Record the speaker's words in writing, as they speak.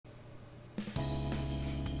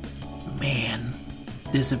Man,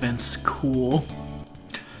 this event's cool.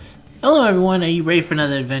 Hello everyone, are you ready for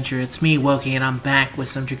another adventure? It's me, Wokey, and I'm back with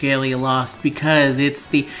some Dragalia Lost because it's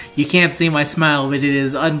the... You can't see my smile, but it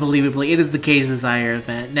is unbelievably... It is the Cage Desire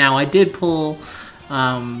event. Now, I did pull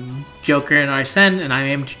Joker and Arsene, and I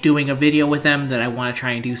am doing a video with them that I want to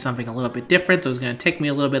try and do something a little bit different, so it's going to take me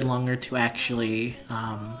a little bit longer to actually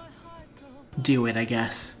do it, I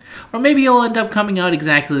guess. Or maybe it'll end up coming out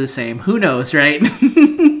exactly the same. Who knows, right?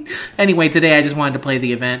 Anyway, today I just wanted to play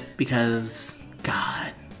the event because...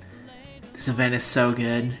 God... This event is so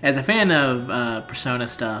good. As a fan of Persona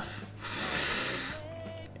stuff,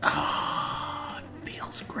 it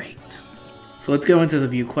feels great. So let's go into the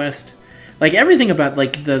view quest. Like everything about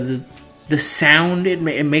like the sound, it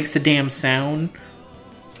makes the damn sound.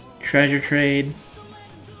 Treasure trade.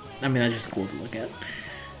 I mean, that's just cool to look at.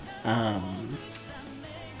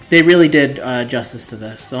 They really did justice to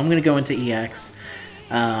this. So I'm gonna go into EX.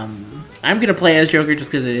 I'm gonna play as Joker just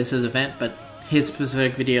because it is his event, but his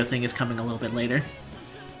specific video thing is coming a little bit later.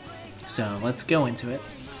 So let's go into it.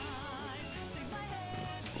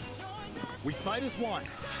 We fight as one.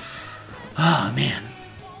 Oh man.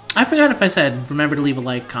 I forgot if I said remember to leave a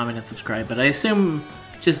like, comment, and subscribe, but I assume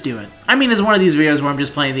just do it. I mean, it's one of these videos where I'm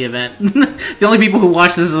just playing the event. The only people who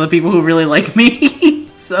watch this are the people who really like me.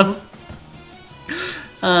 So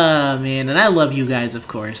man, and I love you guys, of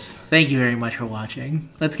course. Thank you very much for watching.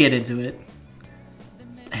 Let's get into it.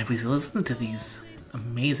 And please listen to these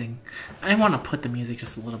amazing... I want to put the music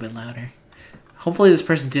just a little bit louder. Hopefully this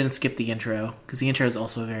person didn't skip the intro, because the intro is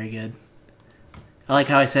also very good. I like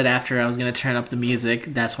how I said after I was going to turn up the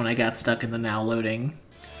music, that's when I got stuck in the now loading.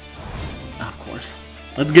 Of course.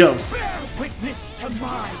 Let's go! Bear witness to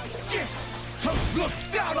my gifts! Don't look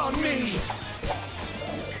down on me!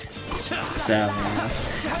 So,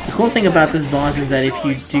 the cool thing about this boss is that if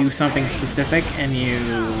you do something specific and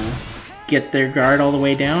you get their guard all the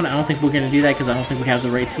way down, I don't think we're going to do that because I don't think we have the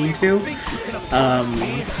right team to.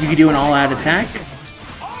 You can do an all-out attack.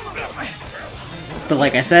 But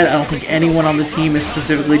like I said, I don't think anyone on the team is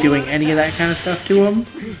specifically doing any of that kind of stuff to him.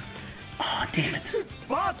 Oh, damn it.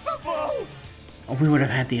 Oh, we would have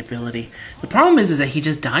had the ability. The problem is that he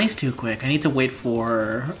just dies too quick. I need to wait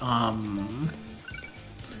for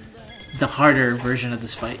the harder version of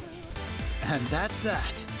this fight. And that's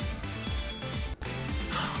that.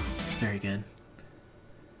 Very good.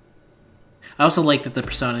 I also like that the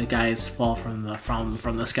Persona guys fall from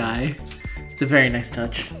the sky. It's a very nice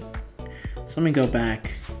touch. So let me go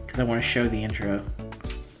back because I want to show the intro.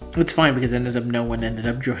 It's fine because no one ended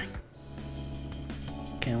up joining.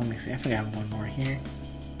 Okay, let me see. I think I have one more here.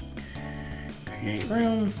 Create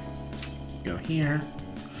room. Go here.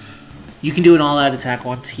 You can do an all-out attack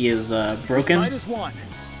once he is broken. Fight as one.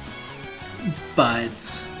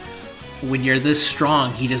 But when you're this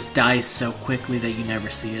strong, he just dies so quickly that you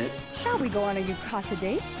never see it. Shall we go on a yukata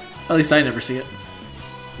date? At least I never see it.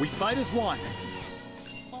 We fight as one.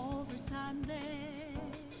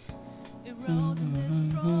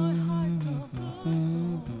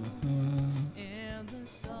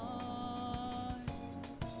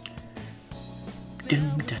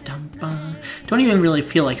 Don't even really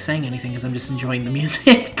feel like saying anything because I'm just enjoying the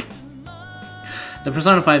music. The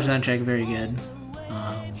Persona 5 soundtrack, very good.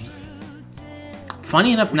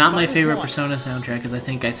 Funny enough, not my favorite Persona soundtrack because I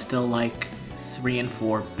think I still like 3 and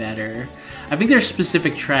 4 better. I think there's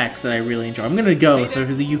specific tracks that I really enjoy. I'm gonna go, so if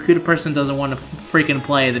the Yukuda person doesn't want to freaking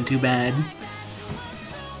play, then too bad.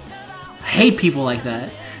 I hate people like that.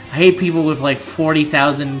 I hate people with like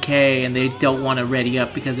 40,000 K and they don't want to ready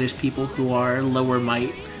up because there's people who are lower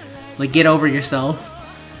might. Like, get over yourself.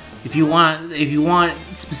 If you want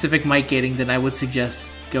specific mic gating, then I would suggest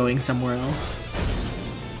going somewhere else.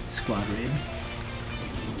 Squad raid.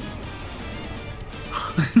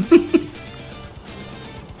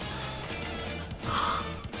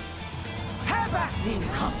 Have at the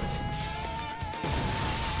incompetence.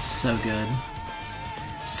 So good.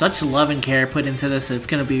 Such love and care put into this. It's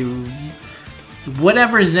gonna be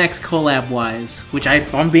whatever's next collab-wise. Which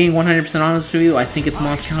if I'm being 100% honest with you, I think it's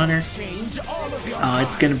Monster Hunter.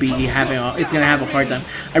 It's gonna have a hard time.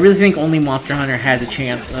 I really think only Monster Hunter has a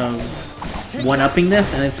chance of one-upping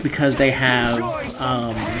this, and it's because they have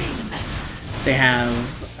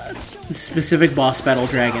specific boss battle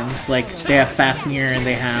dragons. Like they have Fafnir and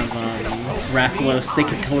they have Rathalos. They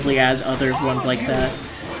could totally add other ones like that.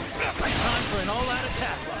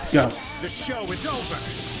 Go. The show is over.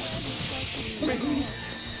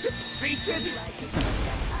 Defeated.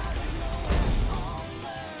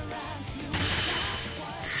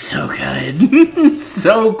 So good.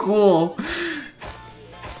 So cool.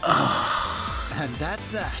 And that's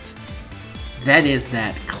that. that is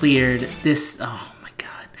that. Cleared. This, oh my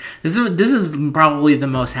god. This is probably the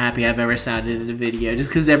most happy I've ever sounded in a video, just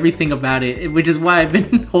because everything about it, which is why I've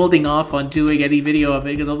been holding off on doing any video of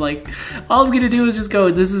it, because I'm like, all I'm gonna do is just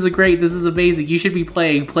go, this is this is amazing, you should be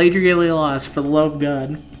playing. Play Dragalia Lost, for the love of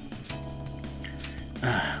God.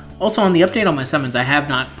 Also, on the update on my summons, I have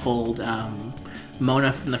not pulled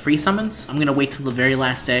Mona from the free summons. I'm gonna wait till the very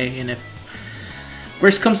last day, and if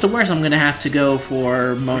worst comes to worst, I'm gonna have to go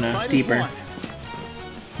for Mona deeper.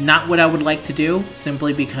 Not what I would like to do,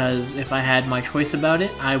 simply because if I had my choice about it,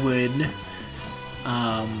 I would...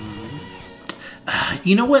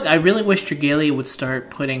 you know what? I really wish Dragalia would start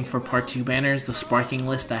putting for Part 2 banners the sparking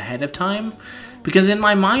list ahead of time. Because in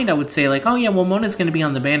my mind, I would say, like, oh yeah, well, Mona's going to be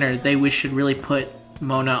on the banner. They should really put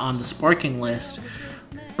Mona on the sparking list.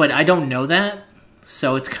 But I don't know that,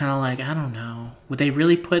 so it's kind of like, I don't know. Would they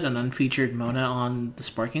really put an unfeatured Mona on the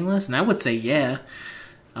sparking list? And I would say yeah.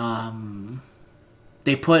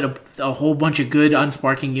 They put a whole bunch of good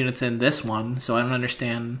unsparking units in this one, so I don't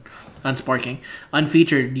understand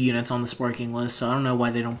unfeatured units on the sparking list, so I don't know why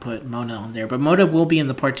they don't put Mona on there. But Mona will be in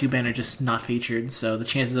the Part 2 banner, just not featured, so the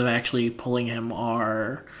chances of actually pulling him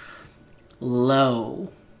are low.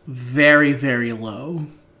 Very, very low.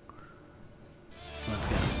 Let's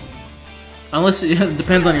go. Unless, it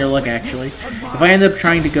depends on your luck, actually. If I end up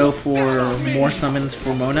trying to go for more summons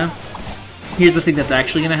for Mona, here's the thing that's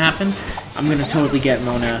actually going to happen. I'm going to totally get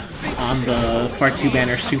Mona on the Part 2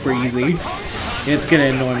 banner super easy. It's going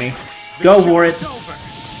to annoy me. Go for it!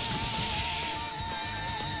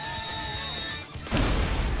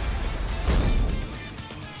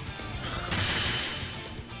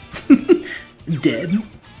 Dead.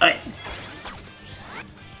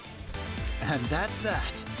 And that's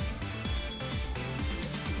that.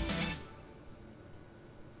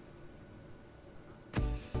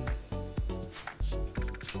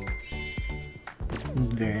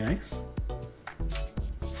 Very nice.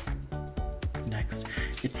 Next.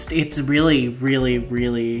 It's really, really,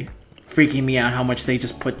 really freaking me out how much they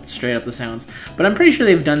just put straight up the sounds. But I'm pretty sure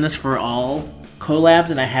they've done this for all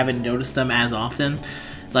collabs and I haven't noticed them as often.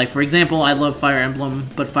 Like, for example, I love Fire Emblem,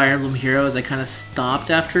 but Fire Emblem Heroes I kind of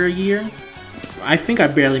stopped after a year. I think I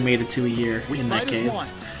barely made it to a year in that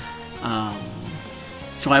case.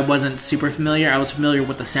 So I wasn't super familiar. I was familiar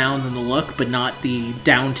with the sounds and the look, but not the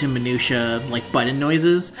down to minutia like button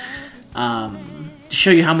noises. To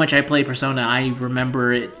show you how much I play Persona, I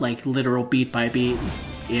remember it like literal beat by beat.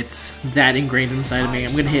 It's that ingrained inside of me.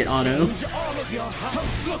 I'm gonna hit auto,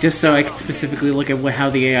 just so I can specifically look at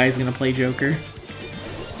how the AI is gonna play Joker.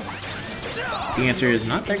 The answer is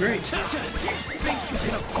not that great. So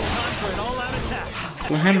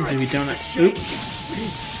what happens if you don't... Oop.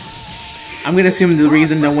 I'm gonna assume the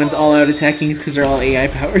reason no one's all out attacking is because they're all AI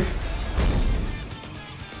powered.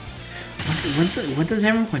 What does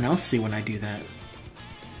everyone else see when I do that?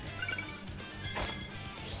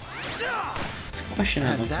 It's a question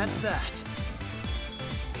I'd love to know. That.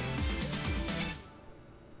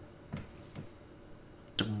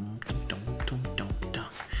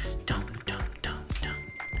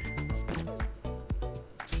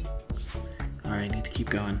 Alright, I need to keep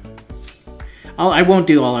going. I won't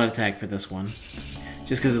do all out attack for this one, just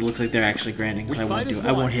because it looks like they're actually grinding, so I won't do it.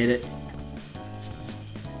 I won't hit it.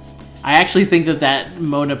 I actually think that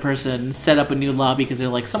Mona person set up a new lobby because they're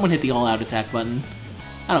like, someone hit the all out attack button.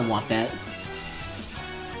 I don't want that.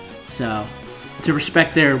 So, to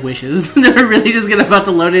respect their wishes, they're really just about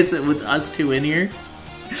to load it with us two in here.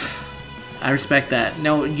 I respect that.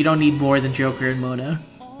 No, you don't need more than Joker and Mona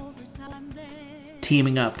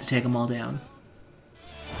teaming up to take them all down.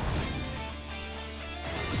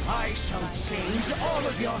 I shall change all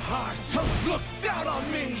of your hearts. Don't look down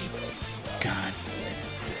on me. God.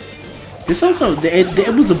 This also,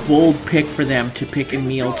 it was a bold pick for them to pick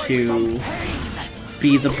Emil to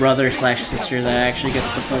be the brother / sister that actually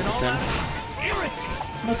gets the focus in.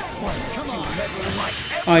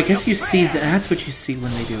 Oh, I guess you see, that's what you see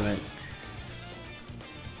when they do it.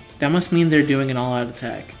 That must mean they're doing an all-out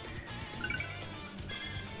attack.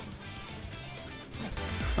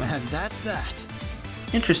 And that's that.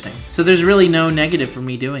 Interesting. So there's really no negative for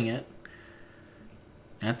me doing it.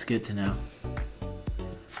 That's good to know.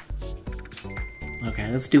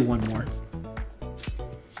 Okay, let's do one more.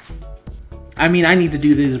 I mean, I need to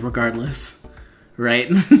do these regardless, right?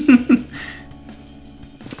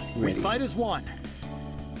 We fight as one.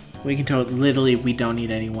 We can literally, we don't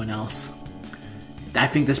need anyone else. I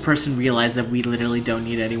think this person realized that we literally don't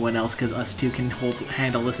need anyone else because us two can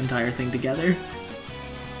handle this entire thing together.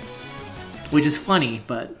 Which is funny,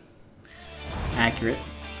 but accurate.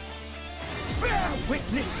 Bear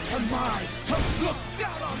witness to my tongues look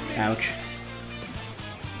down on me. Ouch.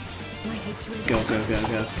 Go, go, go,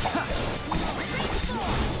 go.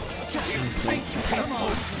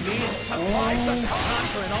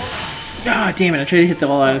 Ah, damn it, I tried to hit the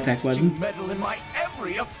all-out attack button. Meddle in my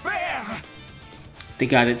every affair. They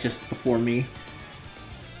got it just before me.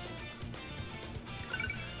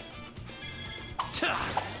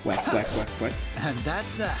 Whack, whack, whack, whack. And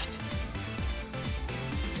that's that.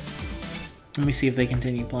 Let me see if they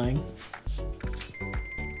continue playing.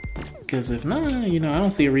 Because if not, you know, I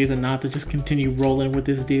don't see a reason not to just continue rolling with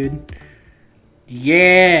this dude.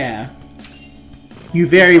 Yeah! You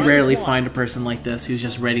very rarely find a person like this who's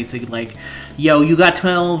just ready to, like, yo, you got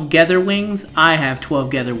 12 Gether Wings? I have 12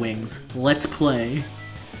 Gether Wings. Let's play.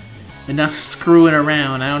 Enough screwing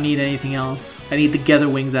around. I don't need anything else. I need the Gether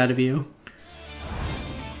Wings out of you.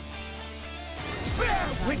 Bear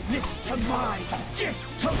witness to my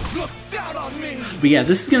gifts. Don't look down on me. But yeah,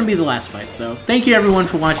 this is going to be the last fight, so thank you everyone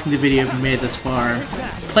for watching the video if you made it this far.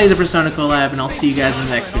 Play the Persona collab, and I'll see you guys in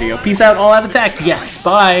the next video. Peace out, all out attack! Yes,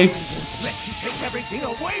 bye! Let you take everything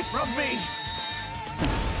away from me.